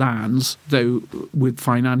lands, though with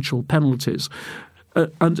financial penalties.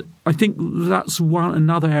 And I think that's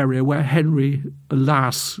another area where Henry,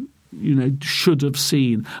 alas, should have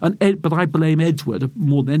seen. But I blame Edward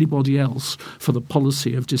more than anybody else for the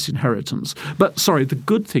policy of disinheritance. But, the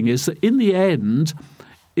good thing is that in the end,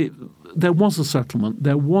 there was a settlement,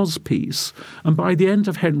 there was peace, and by the end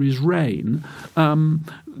of Henry's reign,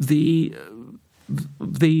 the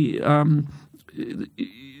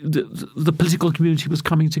political community was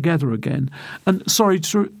coming together again. And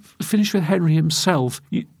to finish with Henry himself,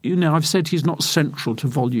 I've said he's not central to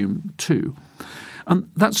Volume 2. And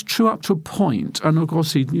that's true up to a point. And of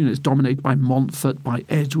course, he is dominated by Montfort, by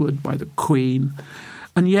Edward, by the Queen.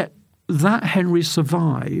 And yet that Henry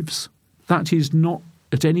survives, that he's not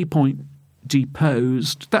at any point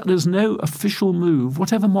deposed, that there's no official move,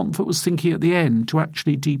 whatever Montfort was thinking at the end, to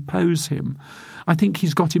actually depose him. I think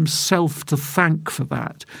he's got himself to thank for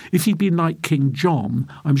that. If he'd been like King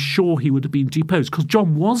John, I'm sure he would have been deposed, because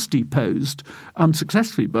John was deposed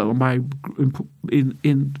unsuccessfully in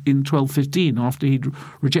 1215 after he'd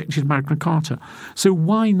rejected Magna Carta. So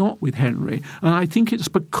why not with Henry? And I think it's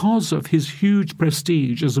because of his huge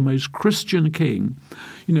prestige as the most Christian king,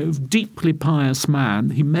 deeply pious man.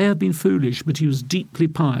 He may have been foolish, but he was deeply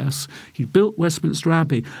pious. He built Westminster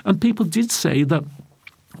Abbey, and people did say that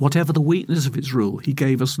whatever the weakness of his rule, he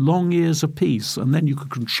gave us long years of peace. And then you could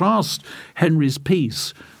contrast Henry's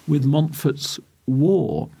peace with Montfort's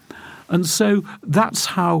war. And so that's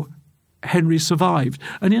how Henry survived.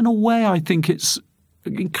 And in a way, I think it's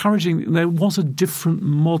encouraging. There was a different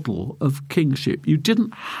model of kingship. You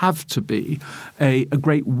didn't have to be a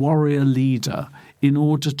great warrior leader in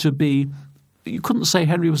order to be. You couldn't say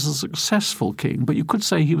Henry was a successful king, but you could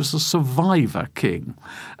say he was a survivor king.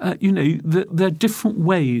 There are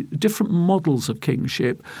different models of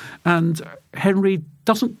kingship, and Henry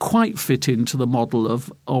doesn't quite fit into the model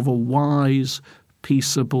of a wise,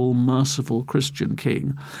 peaceable, merciful Christian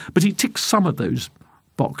king. But he ticks some of those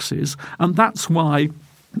boxes, and that's why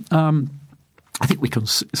I think we can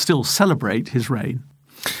still celebrate his reign.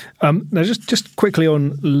 Now, just quickly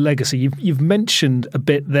on legacy, you've mentioned a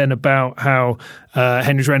bit then about how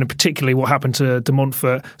Henry's reign, and particularly what happened to de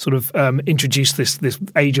Montfort, sort of introduced this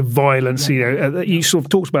age of violence. Yeah. You sort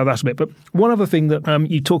of talked about that a bit. But one other thing that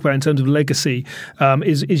you talk about in terms of legacy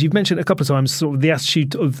is you've mentioned a couple of times sort of the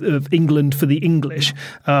attitude of England for the English,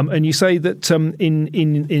 and you say that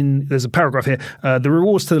in there's a paragraph here, the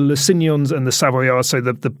rewards to the Lusignans and the Savoyards, so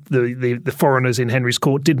the foreigners in Henry's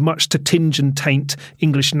court, did much to tinge and taint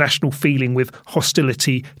English national feeling with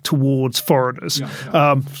hostility towards foreigners. Yeah.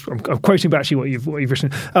 I'm quoting back to you what you've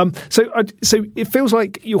written. So it feels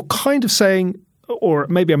like you're kind of saying, or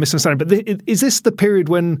maybe I'm misunderstanding, but is this the period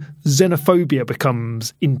when xenophobia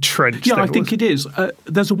becomes entrenched? Yeah, I think it is.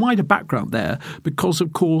 There's a wider background there because,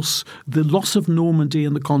 of course, the loss of Normandy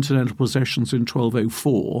and the continental possessions in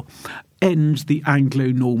 1204 ends the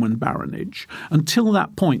Anglo-Norman baronage. Until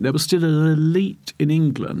that point, there was still an elite in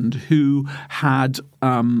England who had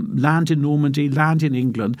land in Normandy, land in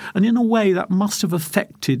England, and in a way that must have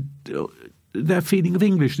affected their feeling of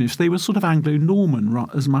Englishness. They were sort of Anglo-Norman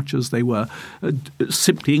as much as they were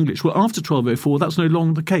simply English. Well, after 1204, that's no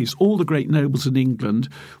longer the case. All the great nobles in England,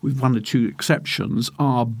 with one or two exceptions,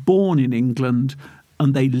 are born in England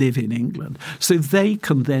and they live in England. So they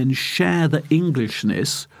can then share the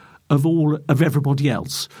Englishness of everybody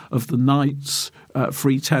else, of the knights,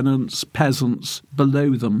 free tenants, peasants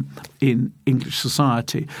below them in English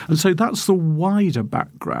society. And so that's the wider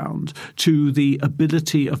background to the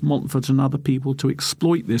ability of Montfort and other people to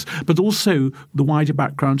exploit this, but also the wider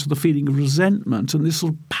background to the feeling of resentment and this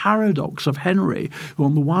sort of paradox of Henry, who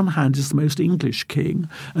on the one hand is the most English king,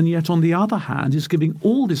 and yet on the other hand is giving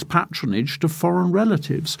all this patronage to foreign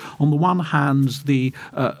relatives. On the one hand,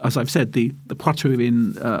 as I've said, the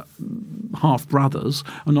Poitevin half-brothers,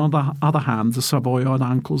 and on the other hand, the Savoyard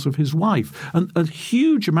uncles of his wife. And a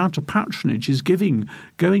huge amount of patronage is going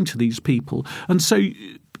to these people. And so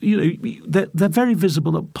they're very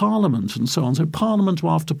visible at Parliament and so on. So Parliament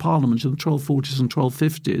after Parliament in the 1240s and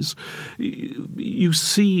 1250s, you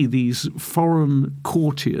see these foreign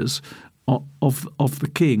courtiers of the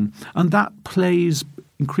king, and that plays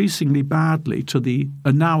increasingly badly to the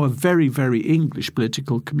now a very, very English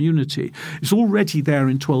political community. It's already there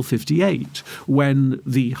in 1258 when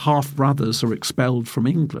the half-brothers are expelled from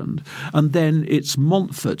England, and then it's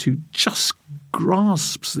Montfort who just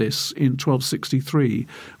grasps this in 1263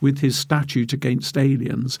 with his statute against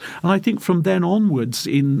aliens. And I think from then onwards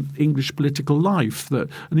in English political life that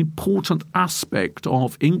an important aspect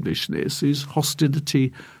of Englishness is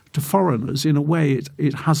hostility to foreigners in a way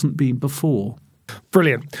it hasn't been before.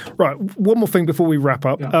 Brilliant. Right. One more thing before we wrap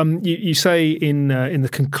up. Yeah. You say in the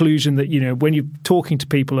conclusion that, when you're talking to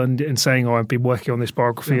people and saying, I've been working on this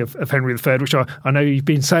biography of Henry III, which I know you've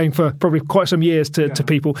been saying for probably quite some years to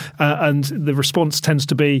people, and the response tends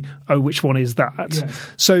to be, which one is that? Yes.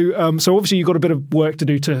 So obviously you've got a bit of work to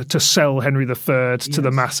do to sell Henry III to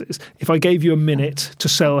the masses. If I gave you a minute to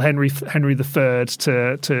sell Henry III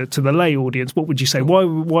to the lay audience, what would you say?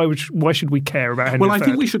 Why should we care about Henry III? Well, I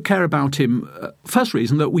think we should care about him. First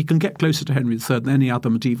reason that we can get closer to Henry III than any other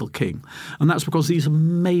medieval king. And that's because these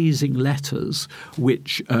amazing letters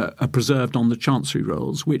which are preserved on the chancery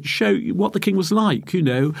rolls, which show what the king was like,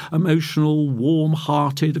 emotional,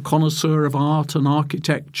 warm-hearted, a connoisseur of art and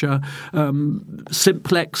architecture,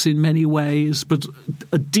 simplex in many ways, but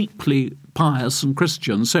a deeply pious and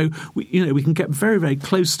Christian. So, we can get very, very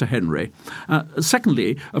close to Henry.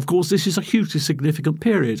 Secondly, of course, this is a hugely significant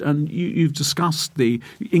period. And you've discussed the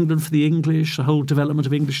England for the English, the whole development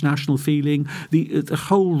of English national feeling, the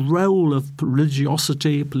whole role of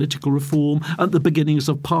religiosity, political reform, at the beginnings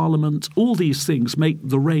of Parliament. All these things make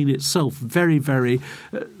the reign itself very, very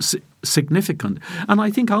significant. And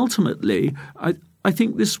I think ultimately, I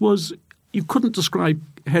think this was, you couldn't describe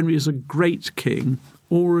Henry as a great king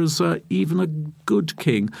or as even a good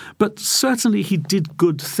king. But certainly he did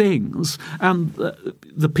good things. And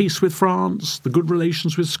the peace with France, the good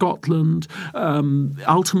relations with Scotland,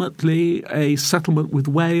 ultimately a settlement with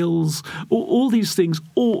Wales, all these things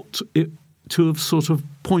ought to have sort of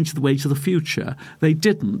pointed the way to the future. They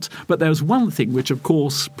didn't. But there was one thing which, of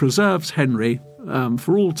course, preserves Henry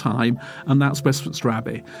for all time, and that's Westminster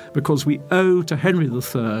Abbey, because we owe to Henry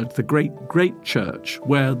III the great church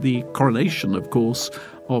where the coronation, of course,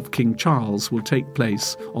 of King Charles will take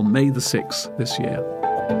place on May the 6th this year.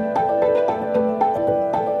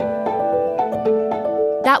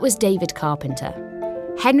 That was David Carpenter.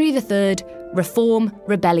 Henry III, Reform,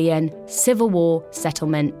 Rebellion, Civil War,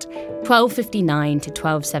 Settlement, 1259 to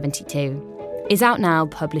 1272, is out now,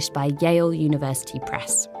 published by Yale University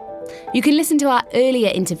Press. You can listen to our earlier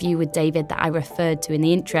interview with David that I referred to in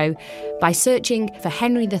the intro by searching for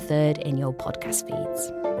Henry III in your podcast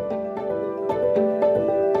feeds.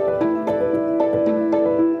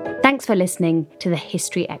 Thanks for listening to the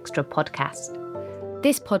History Extra podcast.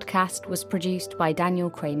 This podcast was produced by Daniel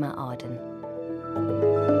Kramer Arden.